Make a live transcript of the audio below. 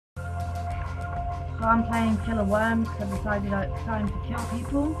So I'm playing Killer Worms because I decided it's time to kill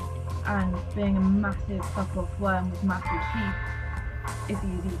people, and being a massive fuck-off worm with massive teeth is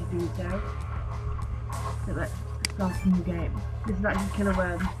easy to do so. So let's start a new game. This is actually Killer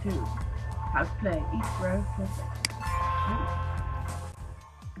Worms 2. How to play. Each row, perfect.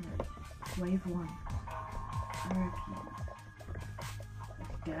 Wave 1. Okay.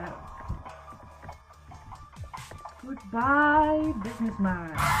 Let's go. Goodbye,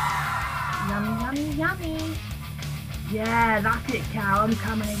 businessman. Yummy, yummy, yummy. Yeah, that's it, cow. I'm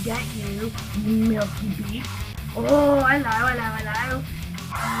coming to get you, you milky beast. Oh, hello.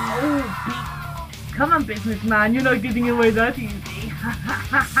 Oh, beast. Come on, businessman. You're not getting away that easy.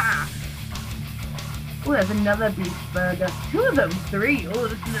 Oh, there's another beast burger. 2 of them, 3. Oh,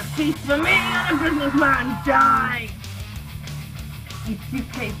 this is a feast for me and a businessman. Die! You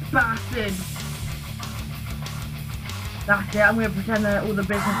suitcase bastard. That's it, I'm going to pretend that all the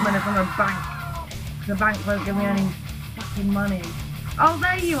businessmen are from a bank. The bank won't give me any fucking money. Oh,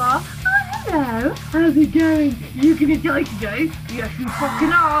 there you are. Oh, hello. How's it going? You gonna die today? Yes, you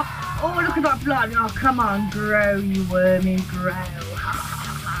fucking are. Oh, look at that blood. Oh, come on, grow, you wormy, grow.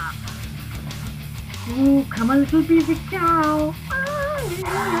 Oh, come on, little baby cow. Oh,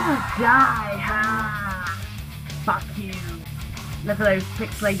 yeah. Die, ha. Fuck you. Look at those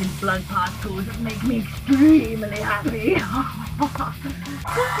pixelated blood particles that make me extremely happy.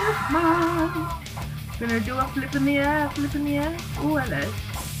 Gonna do a flip in the air, flip in the air. Oh, hello.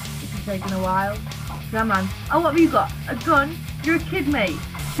 This is taking a while. Come on. Oh, what have you got? A gun? You're a kid, mate.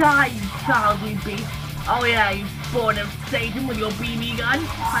 Die, you childly beast. Oh yeah, you spawn of Satan with your BB gun.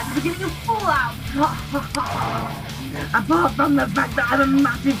 At the beginning of Fallout. Apart from the fact that I'm a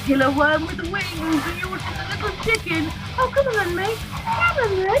massive killer worm with wings and you're just a little chicken. Oh, come on then, mate. Come on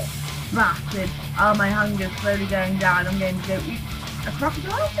then. Bastard. Oh, my hunger's slowly going down. I'm going to go eat a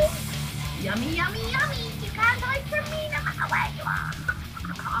crocodile thing. Yummy, yummy, yummy. You can't hide from me no matter where you are.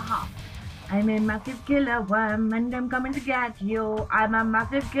 I'm a massive killer worm and I'm coming to get you. I'm a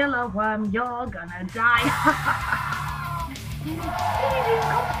massive killer worm. You're gonna die.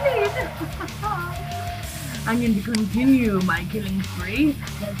 I'm going to continue my killing spree.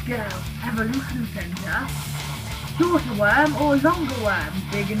 Let's go. Evolution Center. Shorter worm or longer worm?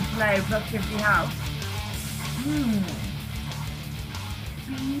 Big and slow plus 50 health.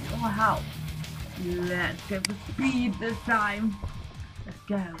 Speed or health? Let's go for speed this time. Let's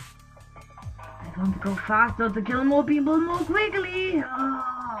go. I want to go faster to kill more people more quickly.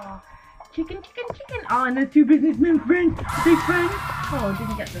 Oh. Chicken, chicken, chicken. Oh, and there's 2 businessmen friends. Big friends. Oh,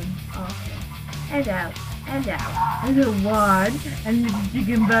 didn't get them. Oh, okay. Hello, one. And little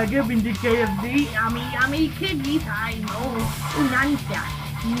chicken burger been to KFC. Yummy, yummy, kidney time. Oh, Nyan Cat.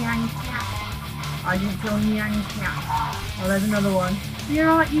 I didn't kill Nyan Cat. Oh, there's another one. You're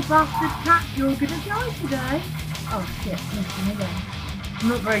right, you bastard cat. You're gonna die today. Oh shit, missed him again. I'm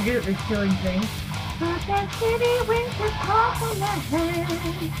not very good at this killing thing. But that city wins the top on their head.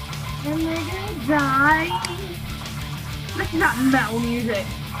 And they're gonna die. Listen to that metal music.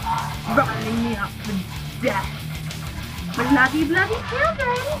 Riling me up for death. Bloody, bloody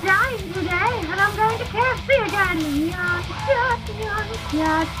children dying today. And I'm going to KFC again.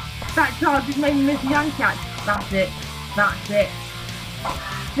 Nyan. That charge has made me miss Nyan Cat. That's it.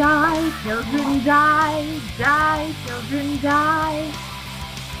 Die, children, die. Die, children, die.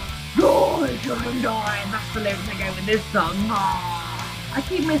 Die, children, die. That's the lyrics I go with this song. I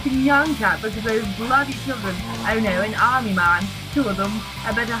keep missing Nyan Cat because those bloody children. Oh no, an army man. 2 of them.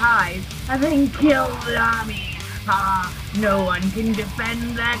 I better hide and then kill the army. No one can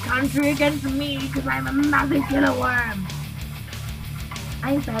defend their country against me because I'm a massive killer worm.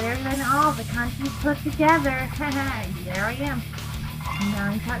 I'm better than all the countries put together. Haha, there I am.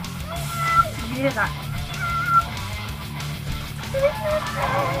 Nyan Cat. You hear that?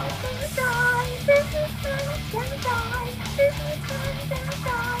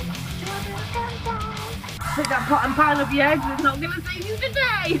 Take that pot and pile of your eggs, it's not going to save you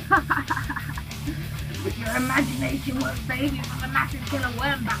today! But your imagination will save you from the massive killer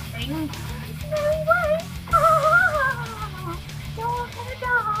worm bat thing. No way! You're gonna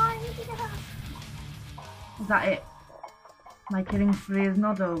die! Is that it? My killing spree is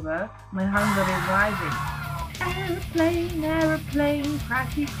not over. My hunger is rising. Aeroplane, aeroplane,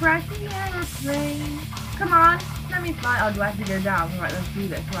 crashy, crashy aeroplane. Come on, let me fly. Oh, do I have to go down? Right, let's do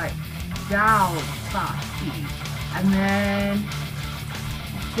this. Right, down, fast, speed. And then,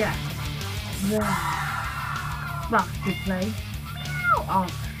 yeah. Bastard plane. Oh,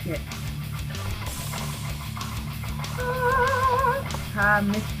 shit. I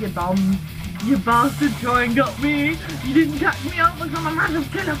missed your bomb. You bastard try and got me. You didn't catch me up because I'm a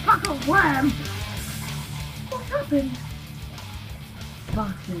massive killer fucking worm. What's happened?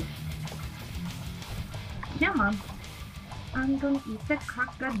 Bastard. Come on. I'm gonna eat the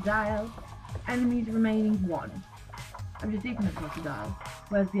crocodile. Enemies remaining 1. I've just eaten the crocodile.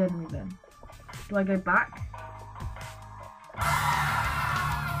 Where's the enemy then? Do I go back?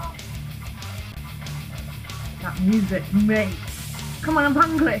 That music, mate. Come on, I'm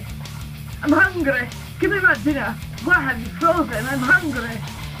hungry. I'm hungry. Give me my dinner. Why have you frozen? I'm hungry.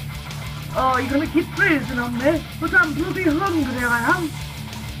 Oh, you're gonna keep freezing on me, but I'm bloody hungry, I am.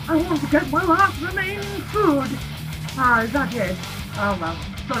 I want to get my last remaining food. Ah, is that it? Oh well,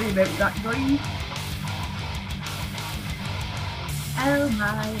 sorry about that, guys. Oh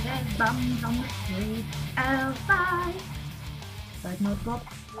my, there's bums on the street. Oh my. But no stop.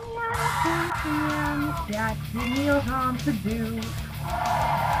 Jack, give me your arm to do.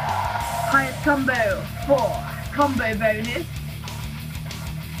 Highest combo 4. Combo bonus.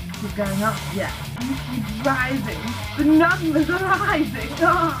 Keep going up, yeah. You keep rising. The numbers are rising.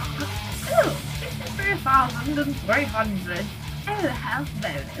 Oh, 63,300. Oh, health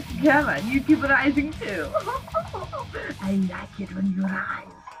bonus. Come on, you keep rising too. I like it when you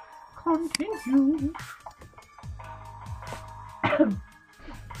rise. Continue.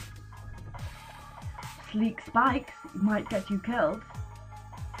 Sleek spikes might get you killed.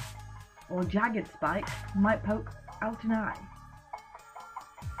 Or jagged spikes might poke out an eye.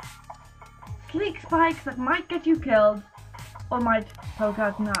 Sleek spikes that might get you killed or might poke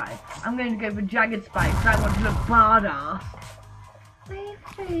out an eye. I'm going to go for jagged spikes. I want to look badass. Wave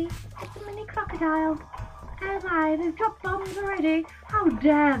 3, it's a mini crocodile. Oh my, they've dropped bombs already. How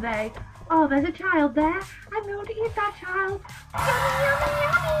dare they? Oh, there's a child there. I'm going to eat that child. Yummy, yummy,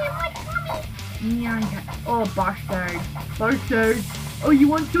 yummy, in my tummy. Oh, bastard. Bastard. Oh, you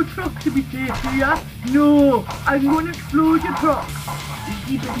want your truck to be safe here? No, I'm going to explode your truck.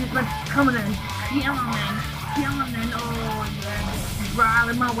 You businessman, coming in. Come on in. Oh, yeah,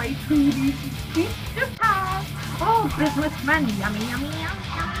 driving my way through these streets of town. Oh, businessman, yummy, yummy, yummy,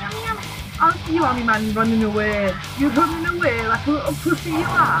 yummy, yummy. I'll see you, army man, running away. You're running away like a little pussy you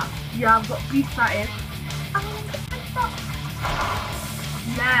are. Yeah, I've got beef, that is.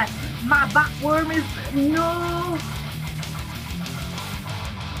 Yeah, my backworm is... No.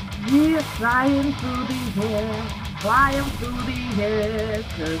 We're flying through the air, flying through the air,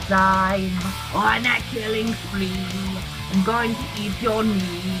 'cause I'm on a killing spree. I'm going to eat your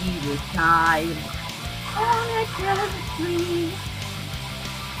knee this time. On a killing spree.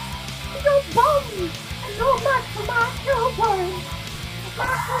 Your bones, and no match for my worm. My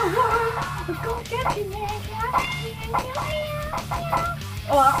worm is gonna get you, man.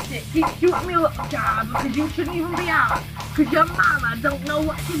 Oh, that's it. Keep shooting me, little child, because you shouldn't even be out. Because your mama don't know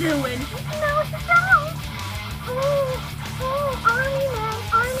what she's doing. No, she don't. Oh, army man,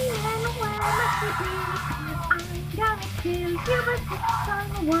 where must you be? I'm gonna kill you with this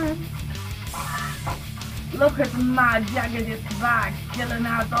worm. Look at my jagged bag, killing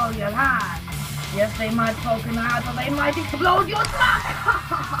out all your heart. Yes, they might poke an eye, but they might explode your stomach.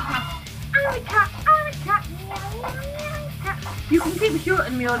 I'm a cat, meow. You can keep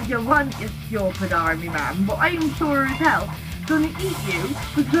shooting me all you want, you stupid army man, but I am sure as hell gonna eat you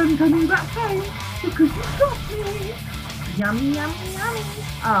because I'm coming back home because you got me. Yummy, yummy, yummy.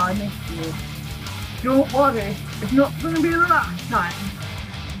 Oh, I missed you. Don't worry, it's not gonna be the last time.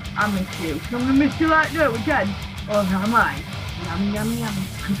 I miss you. I'm gonna miss you like no again. Or am I? Yummy, yummy, yummy.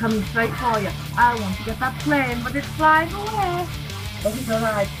 I'm coming straight for you. I want to get that plane, but it's flying away. But it's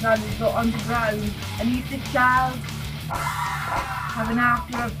alright, now just go underground and eat this child. Have an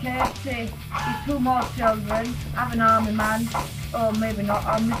after of KFC. Eat 2 more children. Have an army man. Oh, maybe not.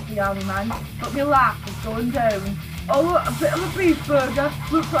 I'll miss the army man. But my laugh is going down. Oh, look, a bit of a beef burger.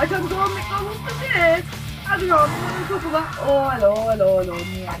 Looks like I'm going to McDonald's today. I don't know, I'm going to couple that. Oh, hello,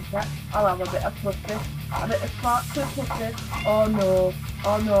 me answer. I'll have a bit of pussy. A bit of sparkling pussy. Oh no,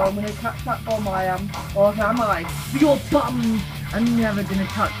 I'm going to catch that bomb, I am. Or am I? You're bums! I'm never going to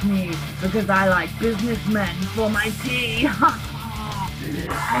touch me, because I like businessmen for my tea.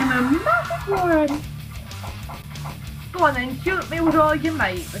 I'm a massive one. Go on then, shoot me with all your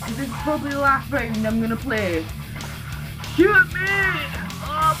might, because this is probably the last round I'm going to play. Shoot me!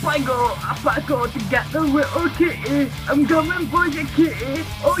 Up I go to get the little kitty. I'm coming for your kitty.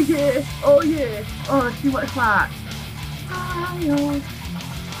 Oh yeah. Oh, let's see what it's like. Child,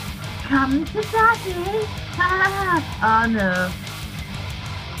 come to daddy. Oh no.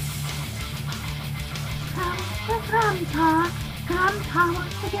 Come to grandpa. Grandpa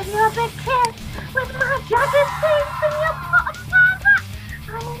wants to give you a big kiss with my jagged things in your bottom partner.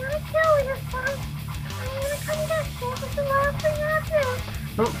 I'm gonna kill you, son. I'm gonna come get you with the last thing I do.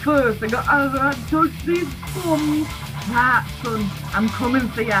 But first, I gotta touch these bums. Right, son, I'm coming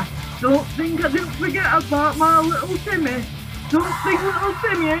for ya. Don't think I didn't forget about my little Timmy. Don't think little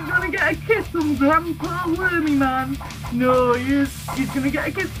Timmy ain't gonna get a kiss from Grandpa Wormy Man. No, he's gonna get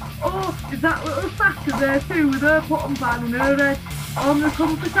a kiss. Oh, is that little Sasha there too with her potting pan in her head? Oh, I'm gonna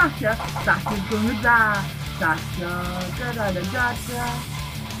come for Sasha. Sasha's gonna die. Sasha, da-da-da-da-da.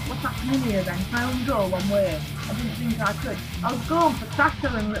 What's happening here then? Can I only go one way? I didn't think I could. I was going for Sasha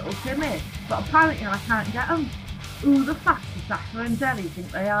and little Timmy, but apparently I can't get them. Ooh, the fast Sasha and Terry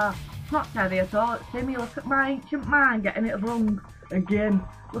think they are. It's not Terry at all, it's Timmy. Look at my ancient mind getting it wrong. Again.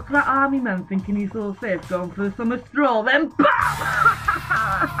 Look at that army man thinking he's so safe, going for some straw, then BAM!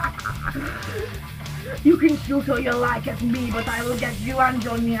 You can shoot all you like at me, but I will get you and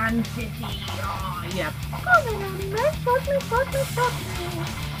your Nyan City. Oh, yeah. Come on, army man, shoot me.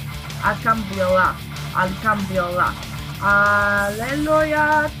 I come for your last. I'll come for your last.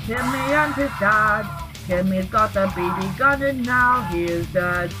 Hallelujah, Timmy and his dad. Timmy's got a baby gun and now he's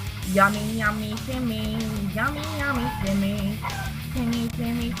dead. Yummy, yummy, Timmy. Yummy, yummy, Timmy.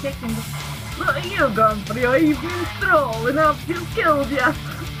 Timmy, chicken. What are you going for your evening stroll and I've just killed you?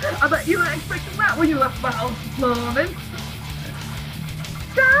 I bet you weren't expecting that when you left my house this morning.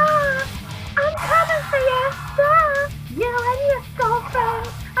 Dad, I'm coming for you, Dad. You and your girlfriend.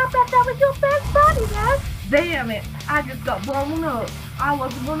 I bet that was your best buddy, Dad. Damn it, I just got blown up. I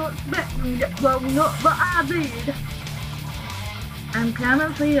wasn't gonna expect to get blown up, but I did. I'm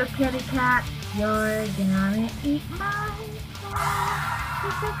coming for your kitty cat. You're gonna eat my soul.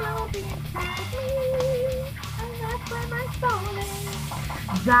 Because you'll be inside me. And that's where my soul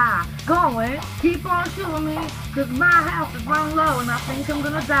is. Die. Go away. Keep on shooting me. Cause my health is running low and I think I'm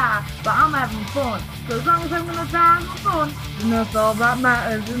gonna die. But I'm having fun. So as long as I'm gonna die and have fun, then that's all that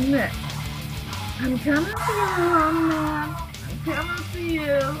matters, isn't it? I'm coming for you, man. I'm coming for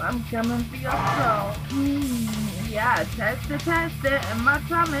you. I'm coming for your soul. Yeah, test it, and my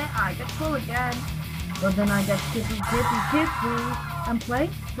tummy, I get full again. But then I get kissy. And play?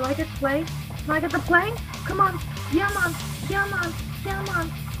 Do I get play? Do I get the play? Come on. Yeah, man.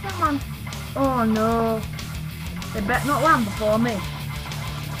 Oh, no. They better not land before me.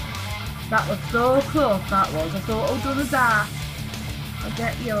 That was so close, that was. I thought I was gonna die. I'll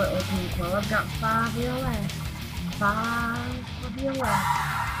get you, little people. I've got 5 of you left. 5 of you left.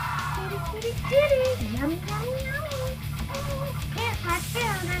 Kitty. Yummy. Can't I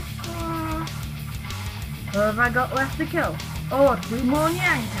kill this one? What have I got left to kill? Oh, 2 more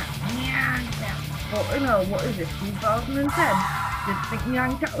Nyan Cats. But you know, what is this, 2010? Didn't think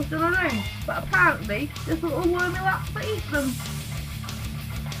Nyan Cat was still around. But apparently, this little wormy likes to eat them.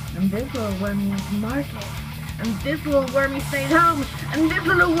 And this little wormy went to market. And this little wormy stayed home. And this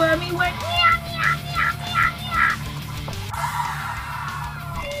little wormy went meow.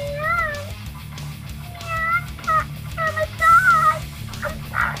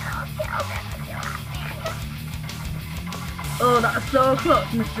 Oh, that's so close,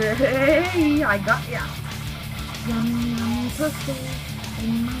 Mr. Hey, I got ya. Yummy pussy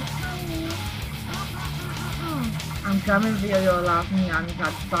in my tummy. I'm coming for your last Nyan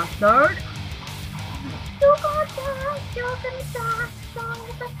Cat bastard. You're gonna die. Long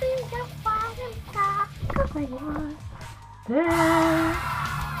as I feel your fire inside. 'Cause I was there.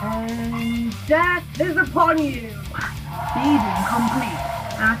 And that is upon you. Feeding complete.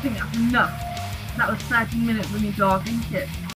 And I think that's enough. That was 30 minutes of me talking shit.